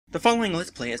The following Let's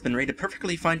Play has been rated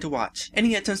perfectly fine to watch.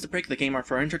 Any attempts to break the game are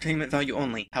for entertainment value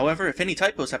only. However, if any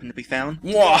typos happen to be found,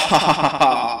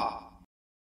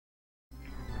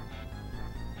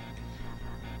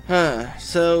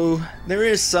 so there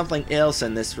is something else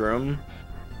in this room.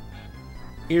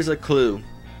 Here's a clue.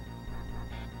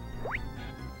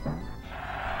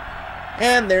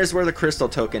 And there's where the crystal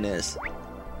token is.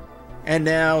 And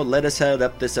now let us head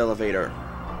up this elevator.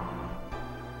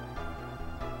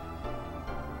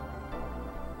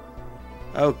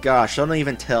 Oh gosh, don't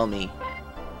even tell me.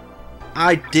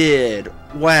 I did!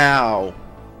 Wow!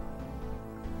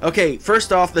 Okay,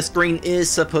 first off, the screen is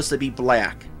supposed to be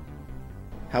black.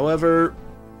 However...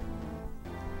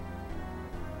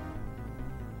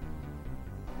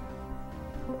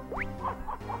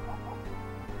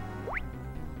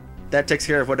 that takes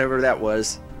care of whatever that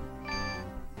was.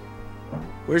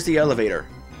 Where's the elevator?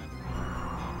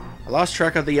 I lost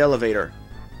track of the elevator.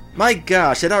 My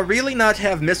gosh, did I really not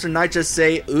have Mr. Knight just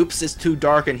say, oops, it's too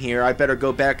dark in here, I better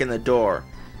go back in the door?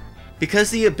 Because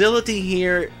the ability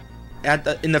here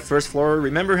in the first floor,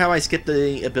 remember how I skipped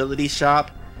the ability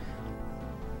shop?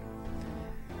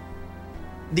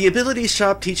 The ability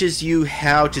shop teaches you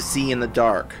how to see in the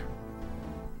dark.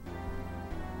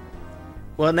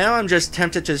 Well, now I'm just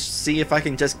tempted to see if I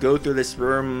can just go through this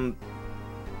room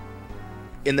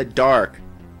in the dark.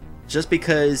 Just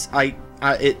because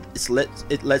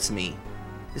it lets me.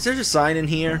 Is there a sign in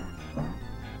here?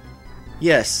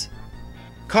 Yes.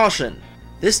 Caution!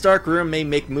 This dark room may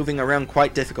make moving around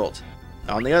quite difficult.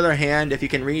 On the other hand, if you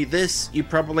can read this, you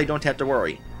probably don't have to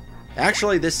worry.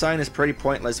 Actually, this sign is pretty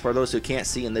pointless for those who can't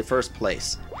see in the first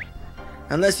place.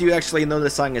 Unless you actually know the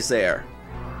sign is there.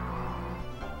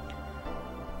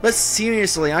 But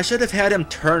seriously, I should have had him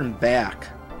turn back.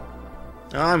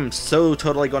 I'm so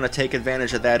totally going to take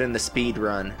advantage of that in the speed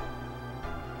run.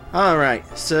 Alright,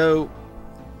 so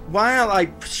while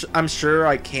I'm sure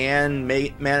I can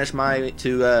manage why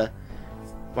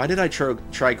did I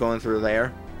try going through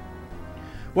there?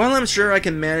 While I'm sure I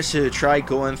can manage to try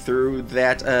going through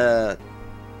that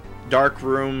dark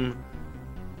room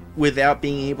without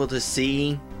being able to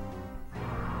see,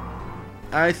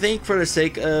 I think for the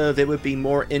sake of it would be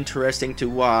more interesting to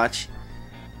watch,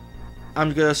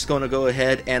 I'm just going to go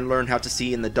ahead and learn how to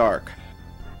see in the dark.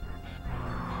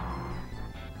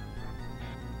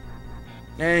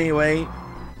 Anyway,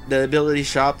 the ability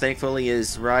shop thankfully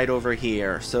is right over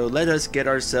here, so let us get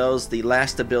ourselves the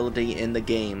last ability in the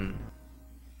game.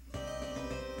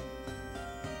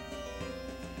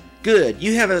 Good,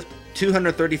 you have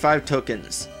 235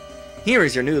 tokens. Here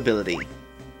is your new ability.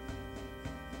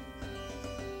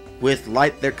 With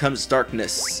light there comes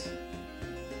darkness.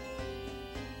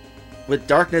 With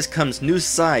darkness comes new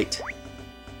sight.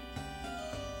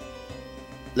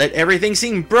 Let everything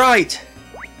seem bright!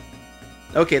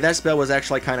 Okay, that spell was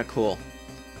actually kind of cool.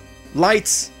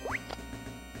 Lights!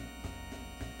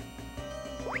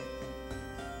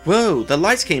 Whoa, the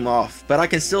lights came off, but I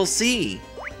can still see.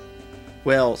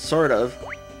 Well, sort of.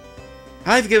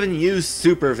 I've given you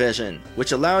supervision,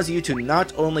 which allows you to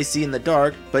not only see in the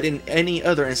dark, but in any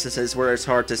other instances where it's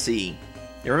hard to see.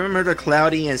 You remember the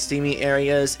cloudy and steamy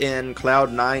areas in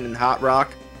Cloud 9 and Hot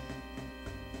Rock?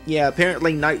 Yeah,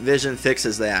 apparently night vision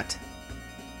fixes that.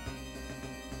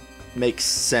 Makes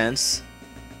sense.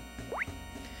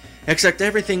 Except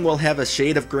everything will have a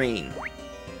shade of green.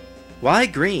 Why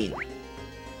green?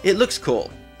 It looks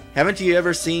cool. Haven't you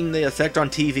ever seen the effect on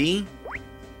TV?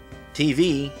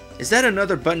 TV? Is that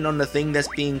another button on the thing that's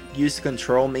being used to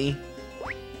control me?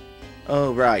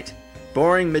 Oh right.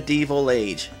 Boring medieval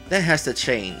age. That has to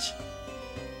change.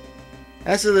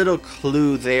 That's a little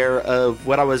clue there of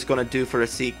what I was going to do for a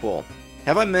sequel.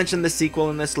 Have I mentioned the sequel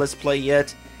in this Let's Play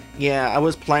yet? Yeah, I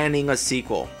was planning a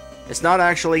sequel. It's not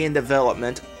actually in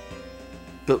development,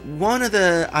 but one of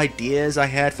the ideas I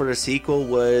had for the sequel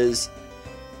was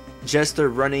Jester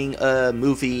running a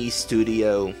movie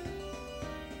studio.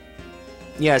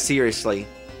 Yeah, seriously.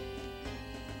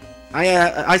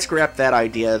 I scrapped that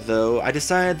idea though. I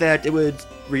decided that it would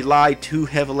rely too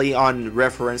heavily on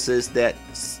references that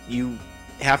you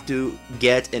have to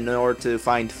get in order to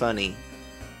find funny.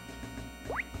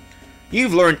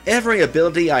 You've learned every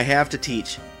ability I have to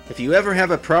teach. If you ever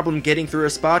have a problem getting through a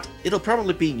spot, it'll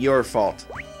probably be your fault.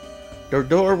 The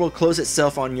door will close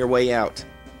itself on your way out.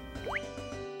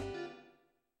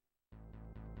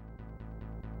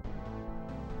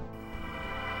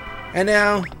 And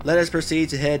now, let us proceed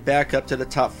to head back up to the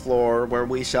top floor, where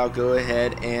we shall go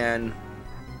ahead and,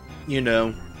 you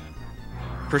know,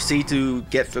 proceed to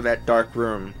get through that dark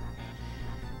room.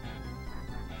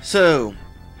 So,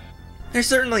 there's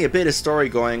certainly a bit of story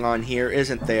going on here,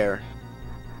 isn't there?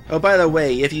 Oh, by the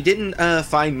way, if you didn't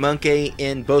find Monkey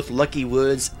in both Lucky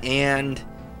Woods and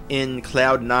in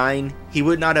Cloud 9, he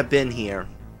would not have been here.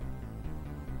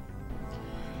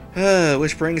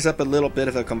 Which brings up a little bit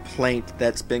of a complaint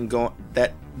that's been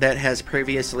that has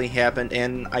previously happened,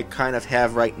 and I kind of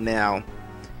have right now.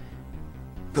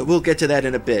 But we'll get to that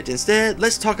in a bit. Instead,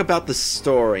 let's talk about the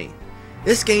story.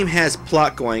 This game has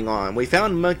plot going on. We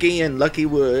found Monkey in Lucky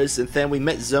Woods, and then we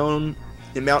met Zone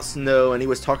in Mount Snow, and he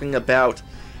was talking about,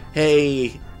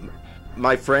 hey,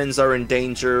 my friends are in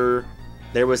danger.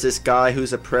 There was this guy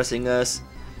who's oppressing us.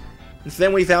 And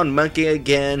then we found Monkey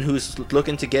again, who's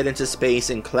looking to get into space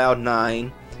in Cloud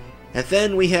 9. And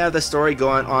then we have the story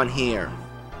going on here.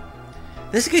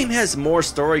 This game has more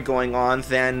story going on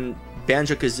than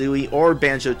Banjo-Kazooie or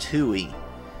Banjo-Tooie.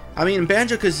 I mean, in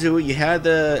Banjo-Kazooie, you had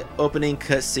the opening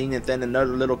cutscene and then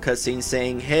another little cutscene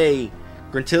saying, hey,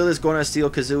 Gruntilda's going to steal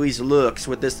Kazooie's looks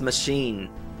with this machine.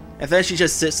 And then she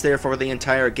just sits there for the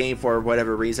entire game for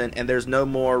whatever reason, and there's no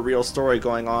more real story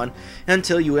going on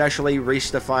until you actually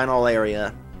reach the final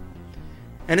area.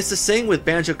 And it's the same with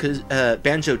Banjo-Tooie.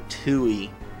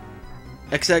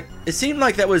 Except, it seemed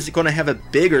like that was going to have a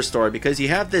bigger story, because you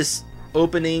have this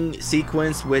opening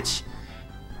sequence which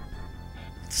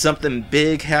something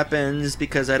big happens,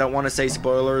 because I don't want to say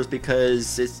spoilers,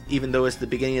 because it's, even though it's the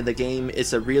beginning of the game,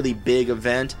 it's a really big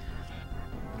event.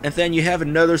 And then you have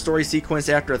another story sequence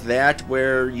after that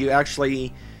where you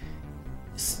actually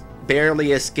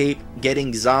barely escape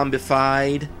getting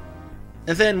zombified.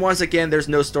 And then once again there's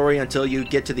no story until you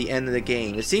get to the end of the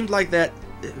game. It seemed like that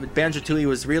Banjo-Tooie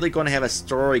was really going to have a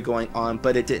story going on,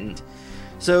 but it didn't.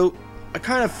 So,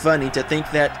 kind of funny to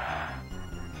think that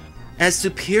as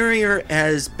superior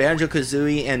as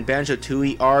Banjo-Kazooie and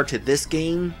Banjo-Tooie are to this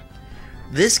game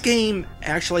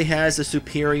actually has a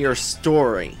superior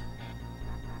story.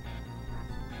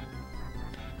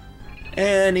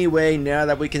 Anyway, now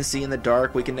that we can see in the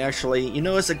dark, we can actually... You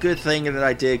know, it's a good thing that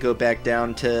I did go back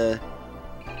down to...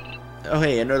 Oh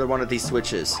hey, another one of these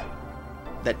switches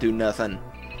that do nothing.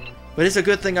 But it's a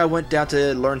good thing I went down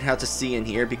to learn how to see in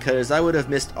here, because I would have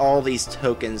missed all these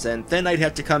tokens, and then I'd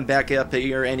have to come back up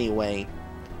here anyway.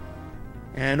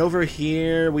 And over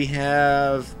here we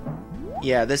have...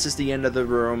 Yeah, this is the end of the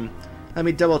room. Let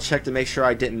me double check to make sure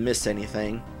I didn't miss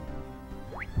anything.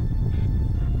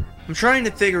 I'm trying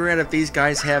to figure out if these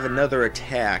guys have another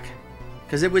attack,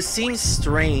 because it would seem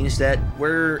strange that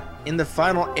we're in the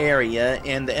final area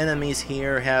and the enemies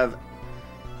here have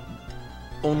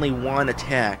only one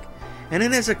attack. And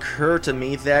it has occurred to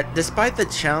me that despite the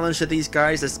challenge to these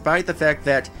guys, despite the fact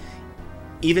that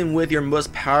even with your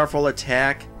most powerful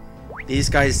attack, these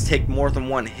guys take more than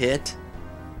one hit,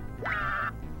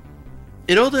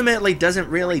 it ultimately doesn't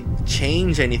really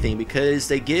change anything, because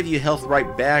they give you health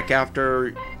right back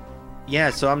after...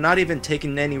 Yeah, so I'm not even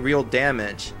taking any real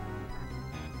damage.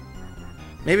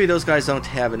 Maybe those guys don't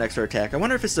have an extra attack. I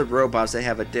wonder if it's the robots that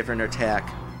have a different attack.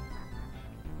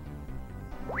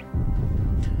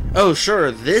 Oh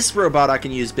sure, this robot I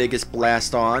can use Biggest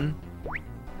Blast on.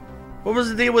 What was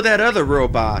the deal with that other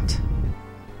robot?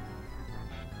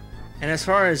 And as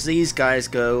far as these guys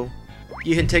go,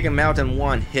 you can take them out in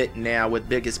one hit now with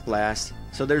Biggest Blast.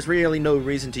 So there's really no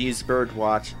reason to use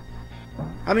Birdwatch.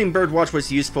 I mean, Birdwatch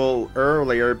was useful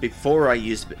earlier before I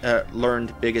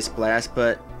learned Biggest Blast,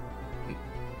 but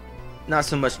not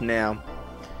so much now.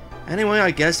 Anyway,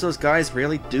 I guess those guys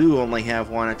really do only have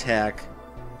one attack.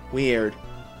 Weird.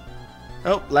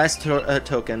 Oh, last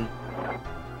token.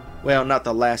 Well, not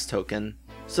the last token.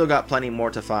 Still got plenty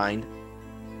more to find.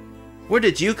 Where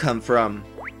did you come from?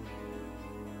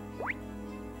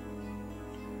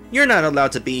 You're not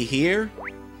allowed to be here.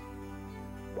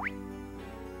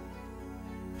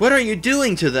 What are you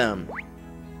doing to them?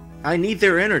 I need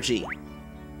their energy.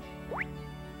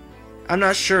 I'm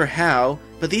not sure how,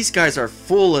 but these guys are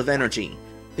full of energy.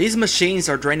 These machines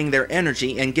are draining their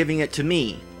energy and giving it to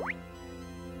me.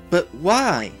 But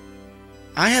why?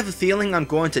 I have a feeling I'm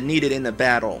going to need it in a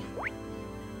battle.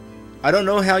 I don't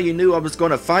know how you knew I was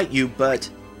going to fight you, but...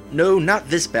 No, not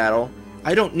this battle.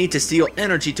 I don't need to steal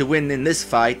energy to win in this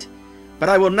fight. But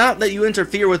I will not let you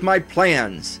interfere with my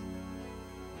plans.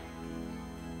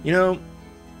 You know,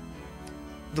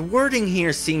 the wording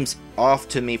here seems off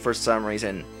to me for some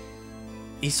reason.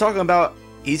 He's talking about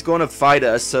he's going to fight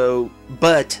us, so...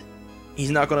 But he's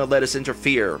not going to let us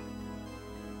interfere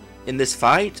in this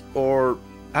fight, or...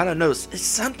 I don't know, it's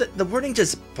something... The wording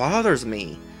just bothers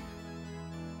me.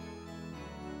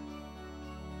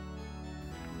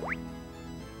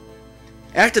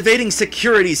 Activating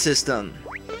security system.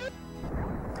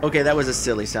 Okay, that was a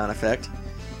silly sound effect.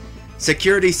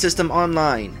 Security system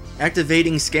online.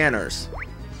 Activating scanners.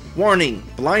 Warning,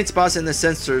 blind spots in the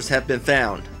sensors have been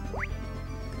found.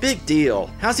 Big deal,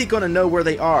 how's he gonna know where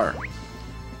they are?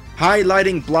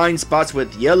 Highlighting blind spots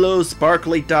with yellow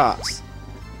sparkly dots.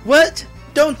 What?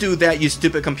 Don't do that, you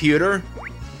stupid computer!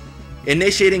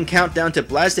 Initiating countdown to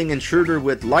blasting intruder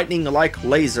with lightning-like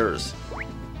lasers.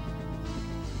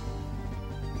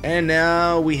 And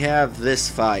now we have this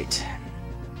fight.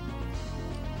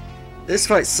 This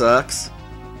fight sucks.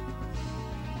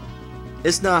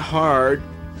 It's not hard,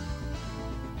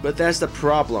 but that's the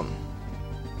problem.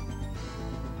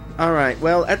 Alright,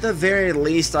 well, at the very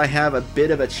least I have a bit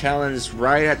of a challenge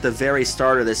right at the very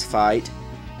start of this fight.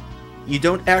 You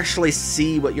don't actually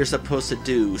see what you're supposed to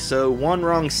do, so one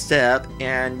wrong step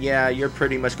and yeah, you're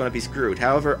pretty much going to be screwed.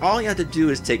 However, all you have to do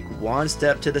is take one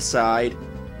step to the side,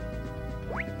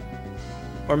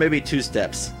 or maybe 2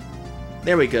 steps.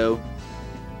 There we go.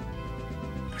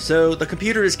 So the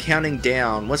computer is counting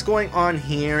down. What's going on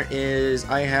here is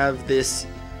I have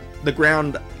the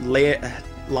ground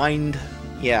lined.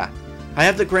 Yeah, I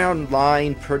have the ground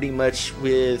lined pretty much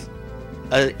with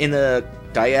in a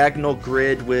diagonal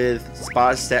grid with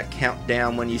spots that count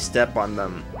down when you step on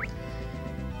them.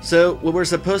 So what we're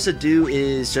supposed to do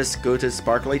is just go to the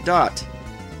sparkly dot.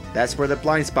 That's where the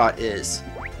blind spot is.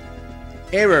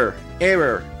 Error,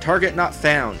 error, target not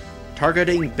found.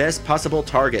 Targeting best possible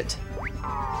target.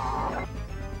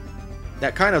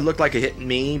 That kind of looked like it hit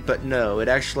me, but no, it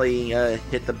actually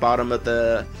hit the bottom of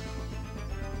the...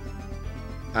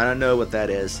 I don't know what that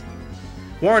is.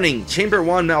 Warning, chamber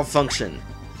 1 malfunction.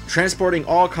 Transporting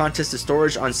all contents to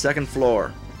storage on 2nd floor.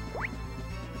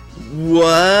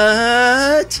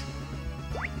 What?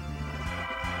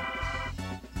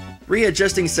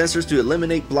 Readjusting sensors to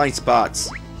eliminate blind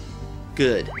spots.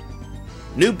 Good.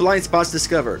 New blind spots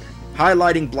discovered.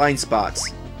 Highlighting blind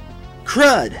spots.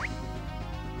 Crud!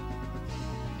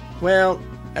 Well,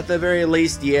 at the very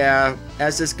least, yeah,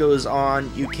 as this goes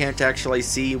on, you can't actually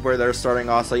see where they're starting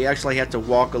off, so you actually have to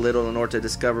walk a little in order to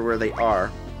discover where they are.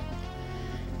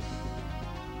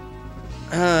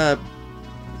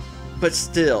 But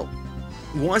still,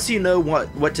 once you know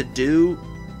what to do,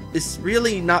 it's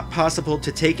really not possible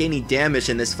to take any damage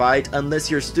in this fight unless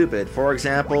you're stupid. For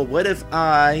example, what if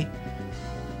I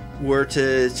were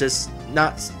to just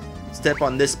not step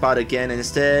on this spot again and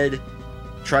instead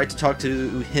try to talk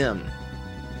to him?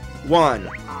 1.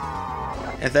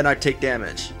 And then I take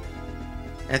damage.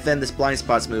 And then this blind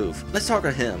spot's move. Let's talk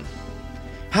to him.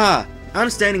 Ha! I'm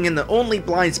standing in the only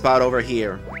blind spot over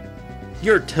here.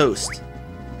 You're toast.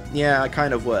 Yeah, I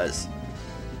kind of was.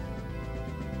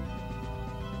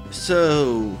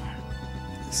 So,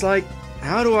 it's like,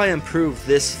 how do I improve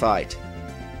this fight?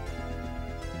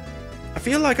 I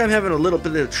feel like I'm having a little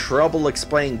bit of trouble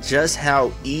explaining just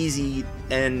how easy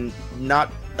and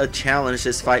not a challenge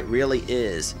this fight really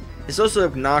is. It's also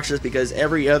obnoxious because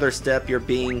every other step you're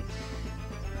being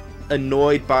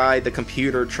annoyed by the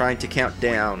computer trying to count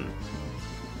down.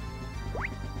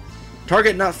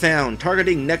 Target not found.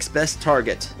 Targeting next best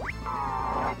target.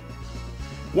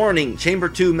 Warning, chamber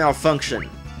 2 malfunction.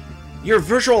 Your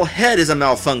virtual head is a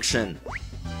malfunction.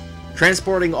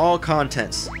 Transporting all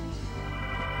contents.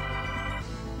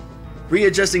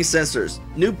 Readjusting sensors.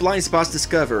 New blind spots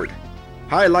discovered.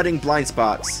 Highlighting blind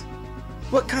spots.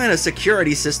 What kind of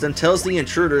security system tells the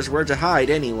intruders where to hide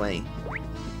anyway?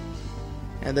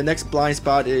 And the next blind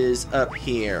spot is up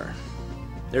here.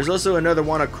 There's also another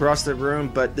one across the room,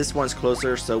 but this one's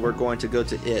closer, so we're going to go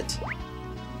to it.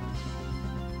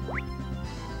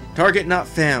 Target not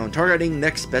found. Targeting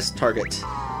next best target.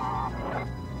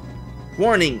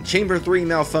 Warning, chamber 3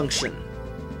 malfunction.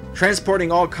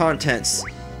 Transporting all contents.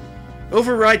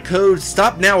 Override code,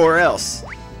 stop now or else.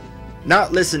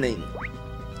 Not listening.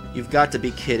 You've got to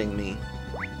be kidding me.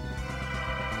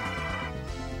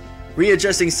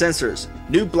 Readjusting sensors.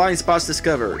 New blind spots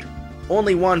discovered.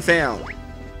 Only 1 found.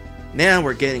 Now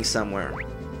we're getting somewhere.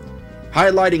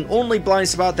 Highlighting only blind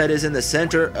spot that is in the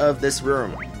center of this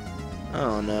room.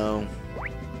 Oh no.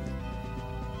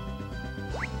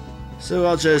 So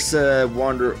I'll just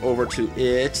wander over to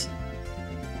it.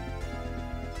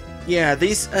 Yeah,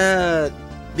 these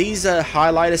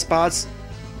highlighted spots,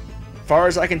 far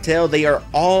as I can tell, they are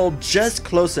all just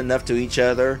close enough to each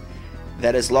other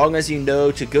that as long as you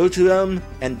know to go to them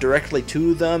and directly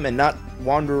to them and not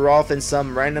wander off in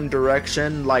some random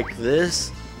direction like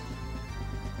this,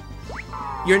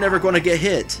 you're never going to get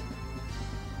hit.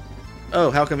 Oh,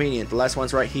 how convenient. The last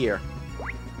one's right here.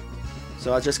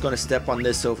 So I'm just going to step on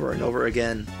this over and over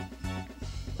again.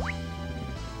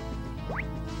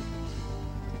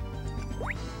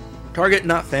 Target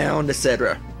not found,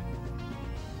 etc.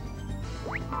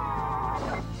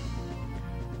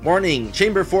 Warning,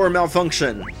 chamber 4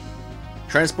 malfunction.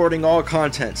 Transporting all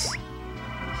contents.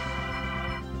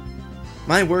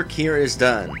 My work here is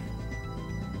done.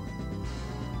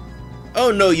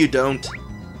 Oh no, you don't.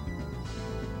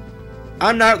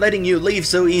 I'm not letting you leave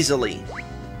so easily.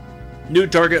 New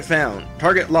target found.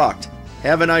 Target locked.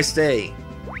 Have a nice day.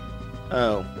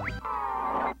 Oh.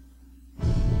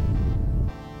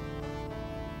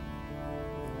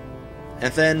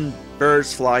 And then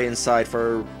birds fly inside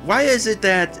for... Why is it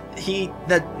that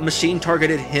that machine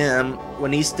targeted him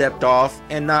when he stepped off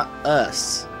and not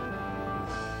us?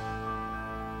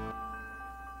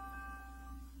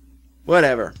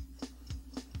 Whatever.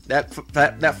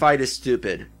 That fight is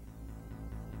stupid.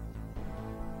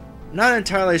 Not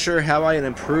entirely sure how I can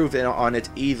improve on it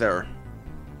either.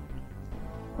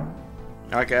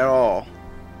 Like at all.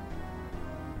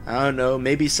 I don't know,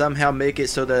 maybe somehow make it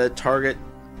so the target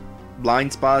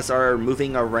blind spots are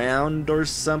moving around or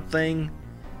something.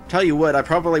 Tell you what, I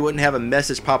probably wouldn't have a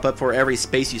message pop up for every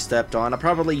space you stepped on. I'd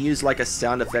probably use like a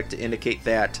sound effect to indicate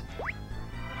that.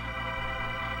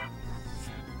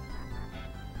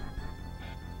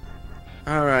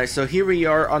 Alright, so here we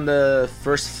are on the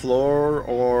first floor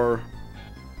or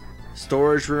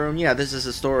storage room. Yeah, this is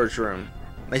a storage room.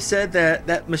 They said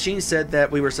that machine said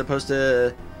that we were supposed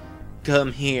to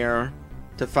come here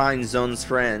to find Zone's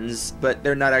friends, but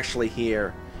they're not actually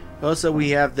here. Also, we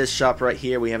have this shop right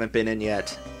here we haven't been in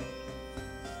yet.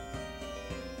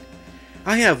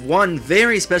 I have one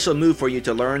very special move for you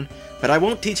to learn, but I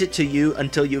won't teach it to you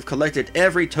until you've collected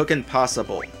every token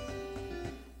possible.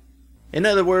 In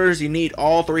other words, you need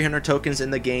all 300 tokens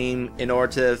in the game in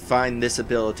order to find this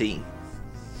ability.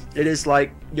 It is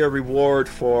like your reward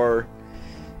for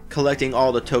collecting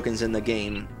all the tokens in the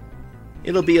game.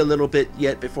 It'll be a little bit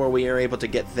yet before we are able to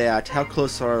get that. How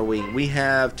close are we? We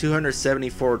have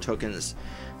 274 tokens.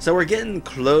 So we're getting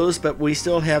close, but we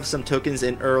still have some tokens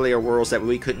in earlier worlds that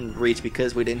we couldn't reach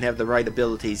because we didn't have the right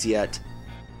abilities yet.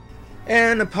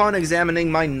 And upon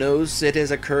examining my notes, it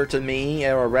has occurred to me,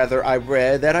 or rather I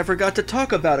read, that I forgot to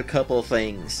talk about a couple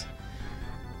things.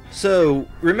 So,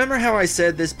 remember how I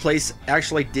said this place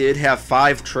actually did have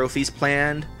 5 trophies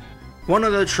planned? One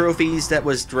of the trophies that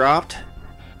was dropped,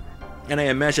 and I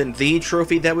imagine the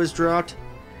trophy that was dropped,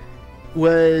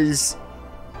 was...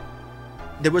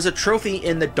 there was a trophy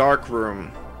in the dark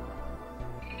room.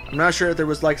 I'm not sure if there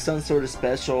was like some sort of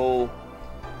special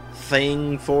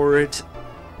thing for it.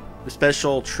 A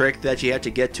special trick that you had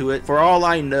to get to it. For all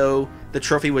I know, the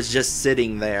trophy was just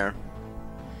sitting there.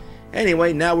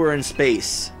 Anyway, now we're in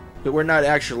space. But we're not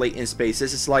actually in space.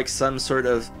 This is like some sort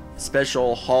of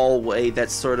special hallway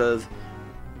that's sort of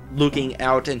looking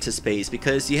out into space.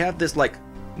 Because you have this like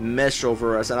mesh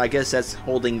over us, and I guess that's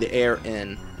holding the air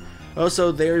in.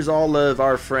 Also, there's all of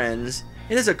our friends.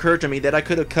 It has occurred to me that I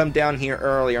could have come down here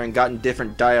earlier and gotten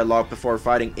different dialogue before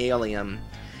fighting Alien.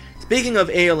 Speaking of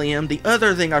Alien, the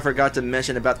other thing I forgot to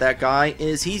mention about that guy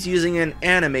is he's using an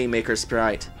Anime Maker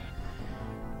sprite.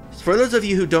 For those of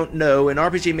you who don't know, in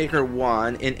RPG Maker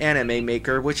 1, in Anime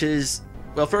Maker, which is...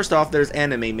 well, first off, there's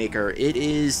Anime Maker. It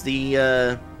is the,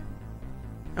 oh,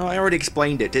 I already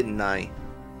explained it, didn't I?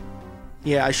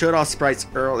 Yeah, I showed off sprites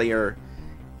earlier.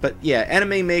 But yeah,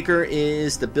 Anime Maker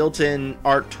is the built-in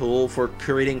art tool for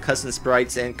creating custom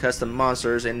sprites and custom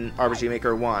monsters in RPG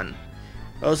Maker 1.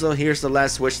 Also, here's the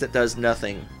last switch that does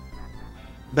nothing.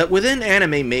 But within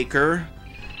Anime Maker,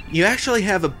 you actually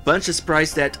have a bunch of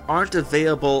sprites that aren't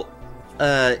available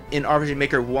in RPG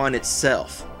Maker 1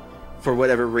 itself, for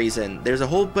whatever reason. There's a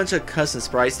whole bunch of custom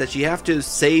sprites that you have to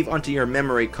save onto your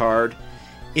memory card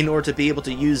in order to be able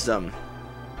to use them.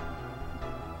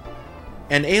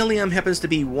 And Alien happens to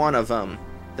be one of them.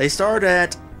 They start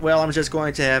at, well, I'm just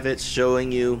going to have it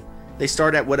showing you. They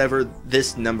start at whatever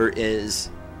this number is.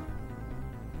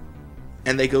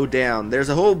 And they go down. There's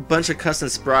a whole bunch of custom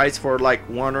sprites for like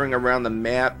wandering around the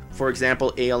map, for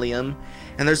example, Alien.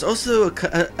 And there's also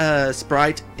a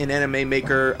sprite in Anime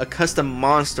Maker, a custom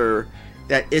monster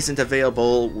that isn't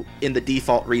available in the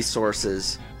default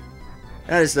resources.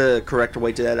 That is the correct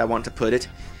way to that I want to put it.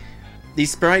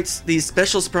 These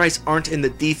special sprites aren't in the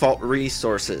default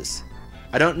resources.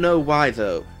 I don't know why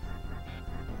though.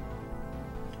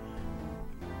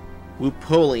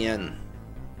 Woopolian.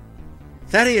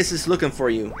 Thaddeus is looking for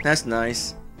you. That's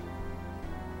nice.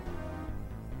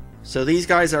 So these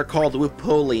guys are called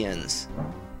Woopolians.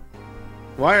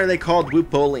 Why are they called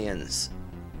Woopolians?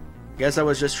 Guess I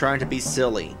was just trying to be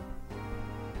silly.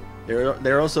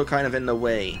 They're also kind of in the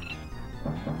way.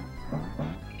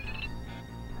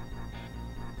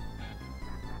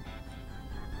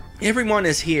 Everyone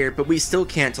is here, but we still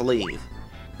can't leave.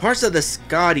 Parts of the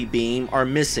Scotty beam are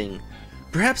missing.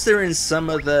 Perhaps they're in some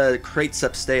of the crates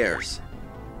upstairs.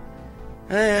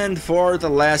 And for the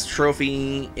last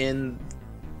trophy in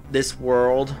this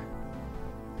world,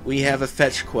 we have a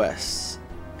fetch quest.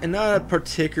 And not a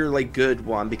particularly good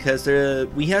one, because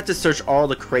we have to search all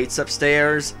the crates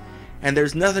upstairs, and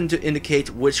there's nothing to indicate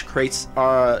which crates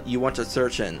you want to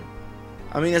search in.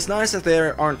 I mean, it's nice that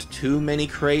there aren't too many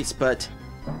crates, but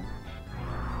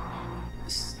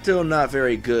still not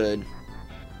very good.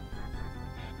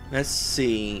 Let's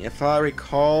see, if I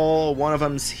recall, one of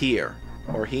them's here.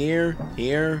 Or here?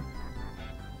 Here?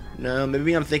 No,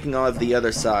 maybe I'm thinking of the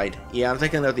other side. Yeah, I'm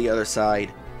thinking of the other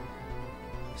side.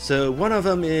 So, one of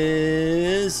them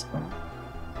is...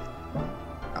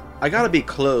 I gotta be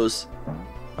close.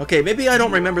 Okay, maybe I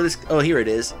don't remember this... Oh, here it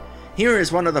is. Here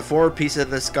is one of the 4 pieces of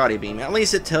the Scotty beam. At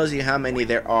least it tells you how many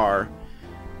there are.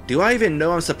 Do I even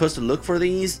know I'm supposed to look for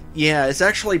these? Yeah, it's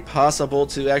actually possible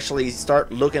to actually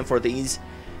start looking for these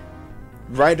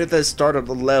right at the start of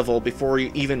the level before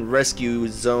you even rescue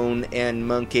Zone and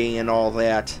Monkey and all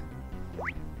that.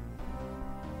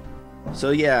 So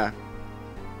yeah.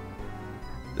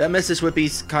 That message would be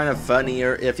kind of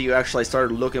funnier if you actually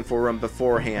started looking for them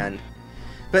beforehand.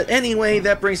 But anyway,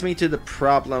 that brings me to the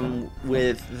problem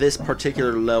with this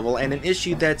particular level, and an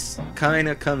issue that's kind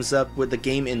of comes up with the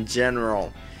game in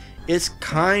general. It's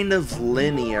kind of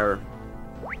linear.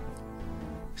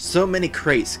 So many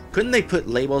crates. Couldn't they put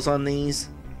labels on these?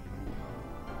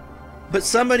 But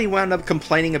somebody wound up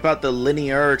complaining about the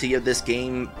linearity of this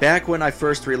game back when I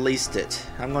first released it.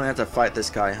 I'm gonna have to fight this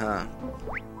guy, huh?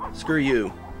 Screw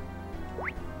you.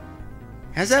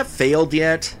 Has that failed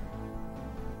yet?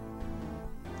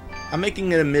 I'm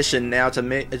making it a mission now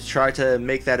to try to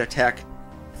make that attack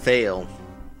fail.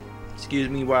 Excuse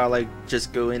me while I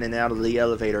just go in and out of the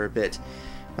elevator a bit.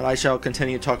 But I shall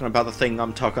continue talking about the thing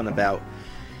I'm talking about.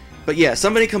 But yeah,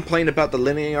 somebody complained about the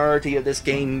linearity of this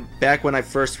game back when I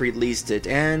first released it.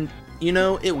 And, you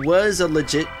know, it was a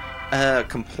legit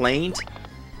complaint.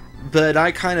 But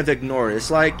I kind of ignored it.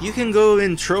 It's like, you can go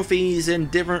in trophies in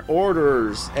different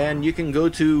orders. And you can go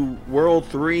to World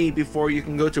 3 before you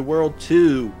can go to World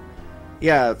 2.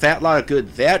 Yeah, a fat lot of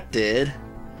good that did.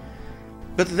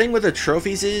 But the thing with the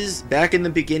trophies is, back in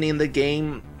the beginning of the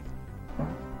game,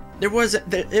 it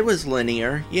was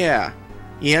linear, yeah.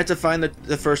 You had to find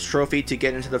the first trophy to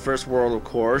get into the first world, of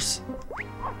course.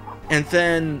 And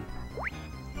then...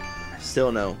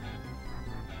 still no.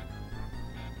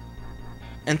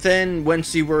 And then,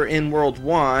 once you were in World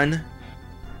 1,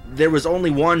 there was only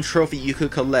one trophy you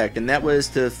could collect, and that was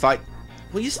to fight...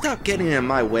 Will you stop getting in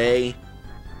my way?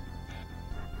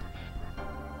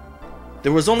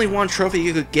 There was only one trophy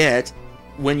you could get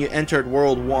when you entered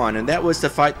World 1, and that was to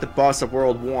fight the boss of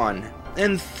World 1.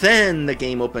 And then the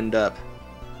game opened up.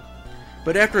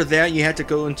 But after that, you had to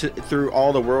go through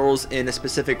all the worlds in a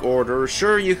specific order.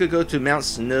 Sure, you could go to Mount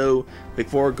Snow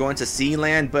before going to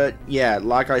Sealand, but yeah,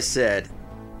 like I said,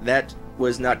 that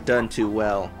was not done too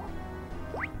well.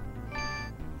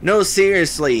 No,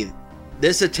 seriously,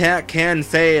 this attack can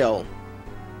fail.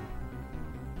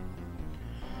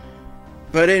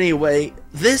 But anyway,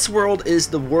 this world is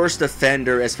the worst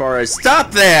offender as far as...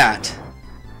 Stop that!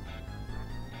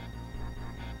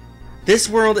 This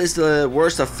world is the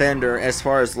worst offender as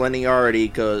far as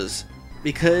linearity goes.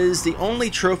 Because the only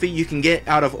trophy you can get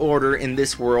out of order in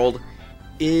this world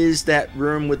is that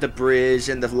room with the bridge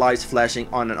and the lights flashing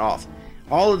on and off.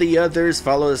 All of the others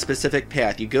follow a specific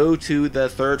path. You go to the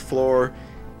 3rd floor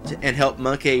and help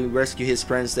Monkey rescue his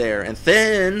friends there. And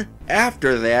then,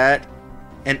 after that...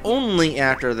 and only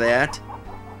after that,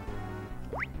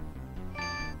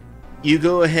 you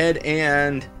go ahead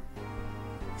and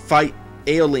fight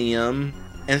Alien,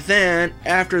 and then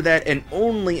after that, and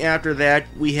only after that,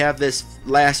 we have this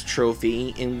last trophy,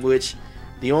 in which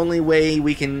the only way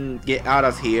we can get out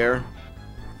of here,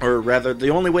 or rather,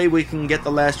 the only way we can get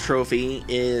the last trophy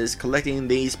is collecting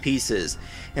these pieces.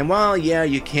 And while, yeah,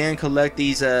 you can collect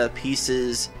these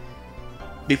pieces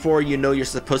before you know you're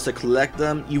supposed to collect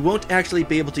them, you won't actually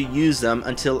be able to use them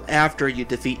until after you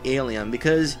defeat Alien,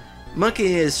 because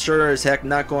Monkey is sure as heck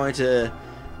not going to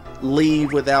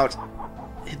leave without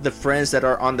the friends that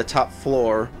are on the top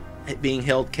floor being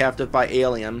held captive by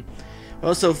Alien.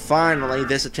 Well, so finally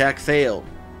this attack failed.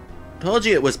 Told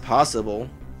you it was possible.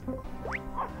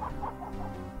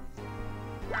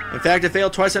 In fact, it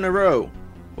failed twice in a row.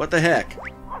 What the heck?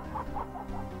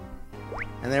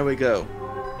 And there we go.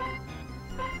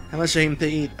 How much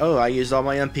MP? Oh, I used all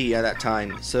my MP at that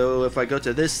time. So if I go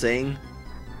to this thing,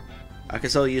 I can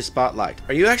still use Spotlight.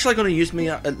 Are you actually going to use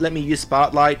me? Let me use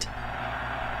Spotlight?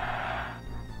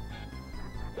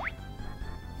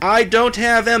 I don't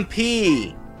have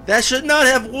MP. That should not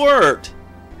have worked.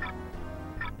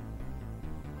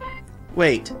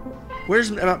 Wait.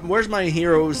 Where's my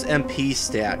hero's MP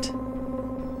stat?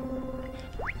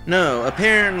 No,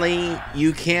 apparently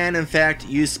you can in fact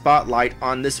use Spotlight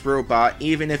on this robot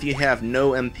even if you have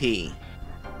no MP.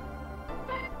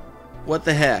 What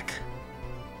the heck?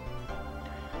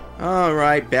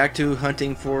 Alright, back to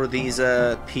hunting for these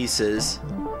pieces.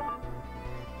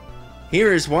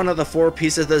 Here is one of the 4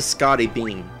 pieces of the Scotty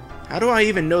Beam. How do I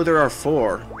even know there are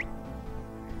 4?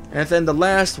 And then the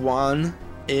last one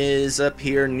is up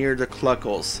here near the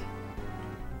Cluckles.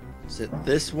 Is it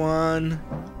this one?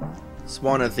 It's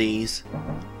one of these.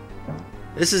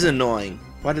 This is annoying.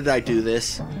 Why did I do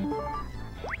this?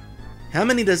 How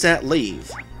many does that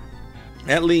leave?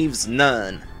 That leaves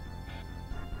none.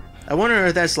 I wonder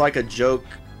if that's like a joke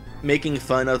making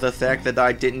fun of the fact that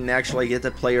I didn't actually get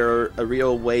to play a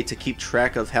real way to keep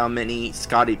track of how many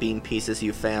Scotty Beam pieces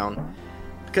you found.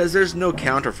 Because there's no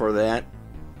counter for that.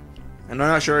 And I'm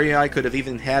not sure I could have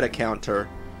even had a counter.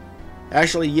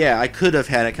 Actually, yeah, I could have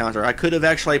had a counter. I could have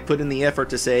actually put in the effort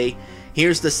to say,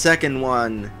 here's the second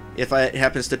one, if it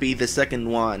happens to be the second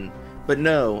one. But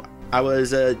no, I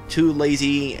was too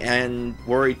lazy and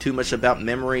worried too much about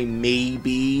memory,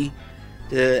 maybe,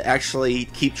 to actually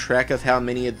keep track of how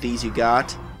many of these you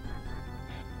got.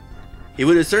 It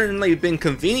would have certainly been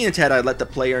convenient had I let the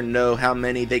player know how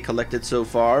many they collected so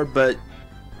far, but,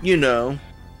 you know.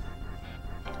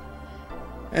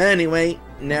 Anyway,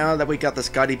 now that we got the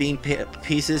Scotty Beam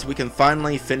pieces, we can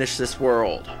finally finish this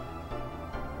world.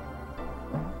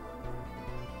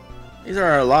 These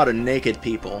are a lot of naked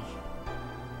people.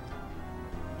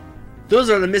 Those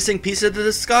are the missing pieces of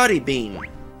the Scotty Beam.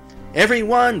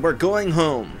 Everyone, we're going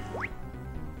home.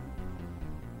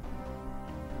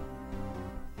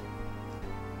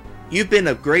 You've been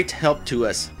of great help to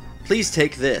us. Please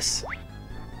take this.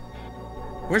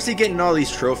 Where's he getting all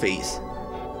these trophies?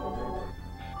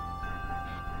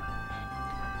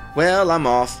 Well, I'm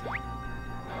off.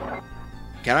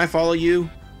 Can I follow you?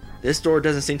 This door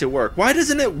doesn't seem to work. Why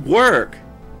doesn't it work?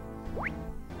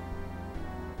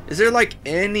 Is there like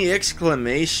any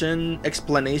explanation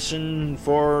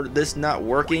for this not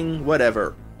working?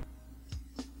 Whatever.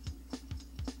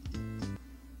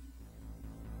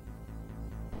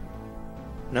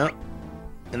 No.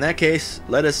 In that case,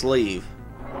 let us leave.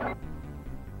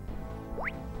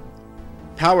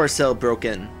 Power cell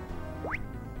broken.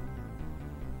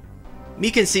 Me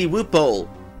can see Whoopole.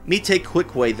 Me take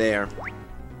quick way there.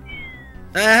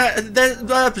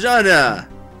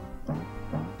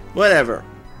 Whatever.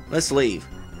 Let's leave.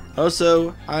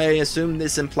 Also, I assume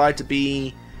this implied to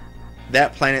be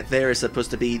that planet there is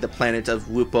supposed to be the planet of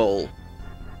Whoopole.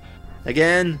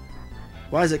 Again,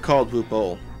 why is it called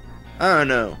Whoopole? I don't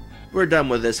know. We're done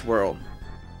with this world.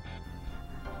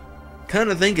 Come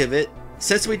to think of it,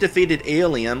 since we defeated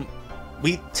Alien,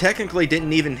 we technically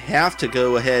didn't even have to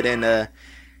go ahead and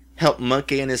help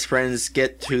Monkey and his friends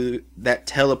get to that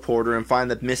teleporter and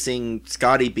find the missing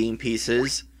Scotty Beam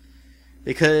pieces.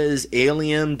 Because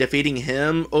Alien defeating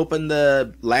him opened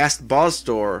the last boss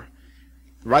door.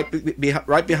 Right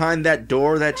behind that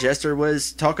door that Jester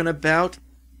was talking about.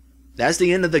 That's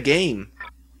the end of the game.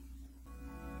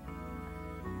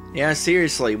 Yeah,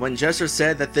 seriously, when Jester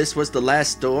said that this was the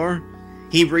last door,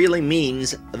 he really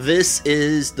means this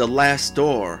is the last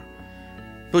door.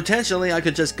 Potentially, I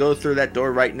could just go through that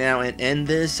door right now and end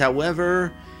this.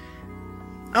 However,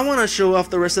 I want to show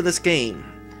off the rest of this game.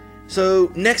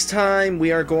 So, next time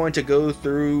we are going to go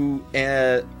through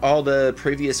all the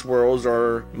previous worlds,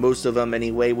 or most of them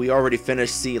anyway. We already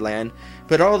finished Sealand.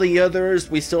 But all the others,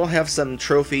 we still have some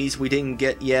trophies we didn't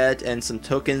get yet, and some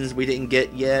tokens we didn't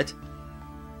get yet.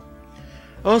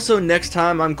 Also, next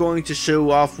time I'm going to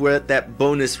show off what that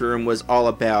bonus room was all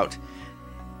about.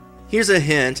 Here's a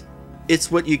hint.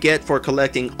 It's what you get for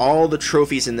collecting all the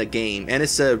trophies in the game, and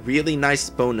it's a really nice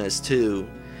bonus too.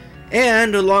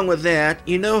 And along with that,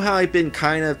 you know how I've been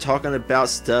kind of talking about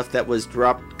stuff that was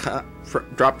dropped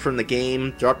from the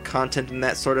game, dropped content and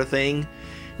that sort of thing?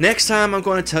 Next time I'm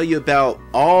going to tell you about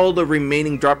all the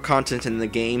remaining drop content in the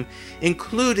game,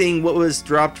 including what was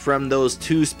dropped from those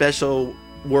 2 special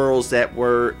worlds that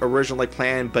were originally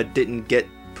planned but didn't get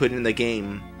put in the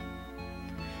game.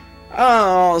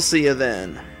 I'll see you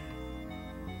then.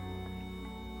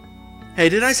 Hey,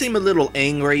 did I seem a little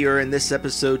angrier in this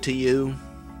episode to you?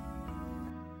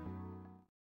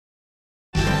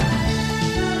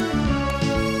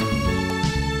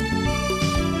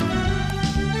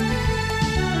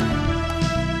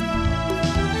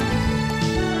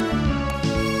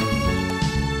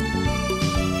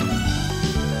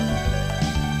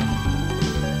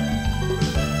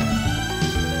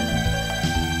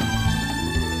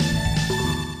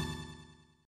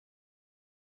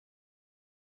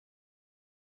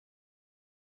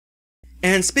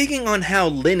 And speaking on how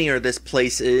linear this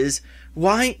place is,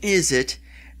 why is it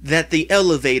that the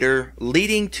elevator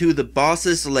leading to the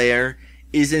boss's lair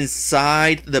is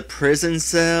inside the prison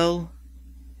cell?